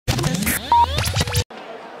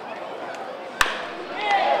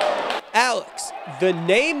Alex, the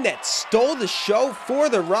name that stole the show for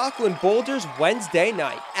the Rockland Boulders Wednesday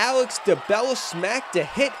night. Alex DeBellis smacked a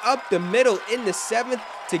hit up the middle in the 7th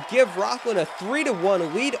to give Rockland a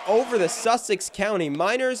 3-1 lead over the Sussex County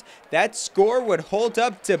Miners. That score would hold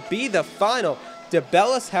up to be the final.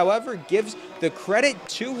 DeBellis, however, gives the credit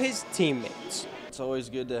to his teammates. It's always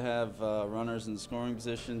good to have runners in the scoring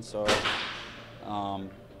position, so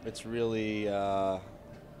it's really, I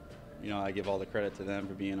give all the credit to them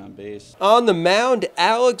for being on base. On the mound,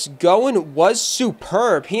 Alex Gouin was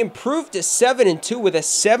superb. He improved to 7-2 with a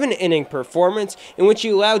 7-inning performance in which he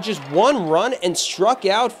allowed just 1 run and struck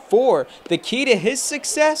out 4. The key to his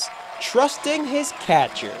success? Trusting his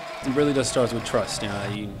catcher. It really just starts with trust.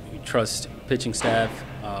 You trust pitching staff,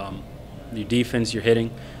 your defense, your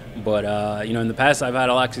hitting. But in the past I've had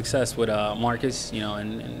a lot of success with Marcus,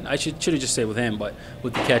 and I should have just stayed with him. But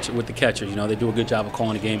with the catchers, they do a good job of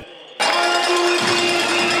calling the game.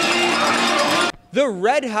 The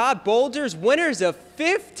Red Hot Boulders, winners of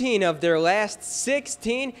 15 of their last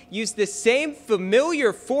 16, use the same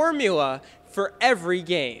familiar formula for every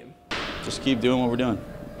game. Just keep doing what we're doing.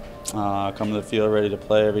 Come to the field ready to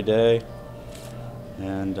play every day,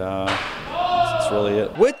 and that's really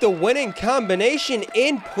it. With the winning combination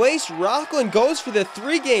in place, Rockland goes for the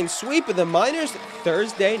 3-game sweep of the Miners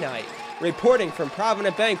Thursday night. Reporting from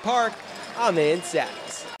Provident Bank Park, I'm Ian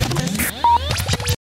Sachs.